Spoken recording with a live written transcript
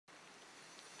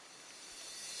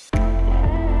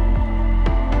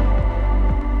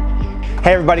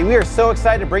Hey everybody, we are so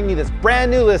excited to bring you this brand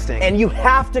new listing. And you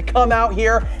have to come out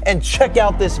here and check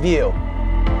out this view.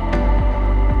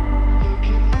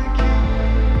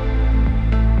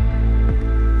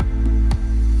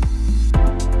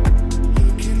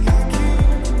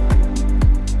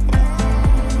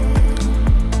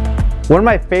 One of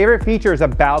my favorite features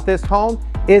about this home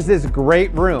is this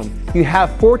great room. You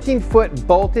have 14-foot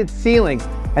bolted ceilings,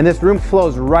 and this room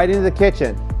flows right into the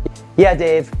kitchen. Yeah,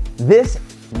 Dave, this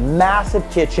massive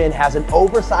kitchen has an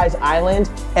oversized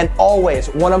island, and always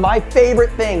one of my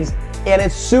favorite things, and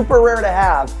it's super rare to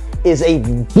have, is a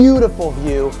beautiful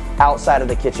view outside of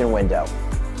the kitchen window.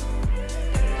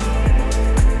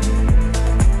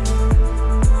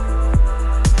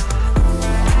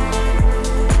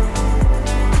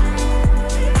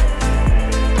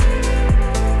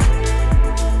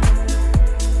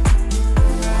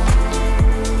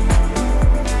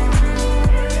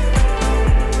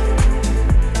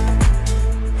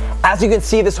 As you can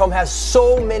see, this home has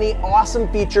so many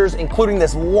awesome features, including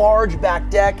this large back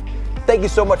deck. Thank you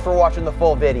so much for watching the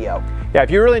full video. Yeah, if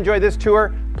you really enjoyed this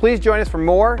tour, please join us for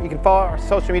more. You can follow our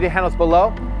social media handles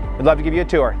below. We'd love to give you a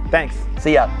tour. Thanks.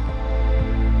 See ya.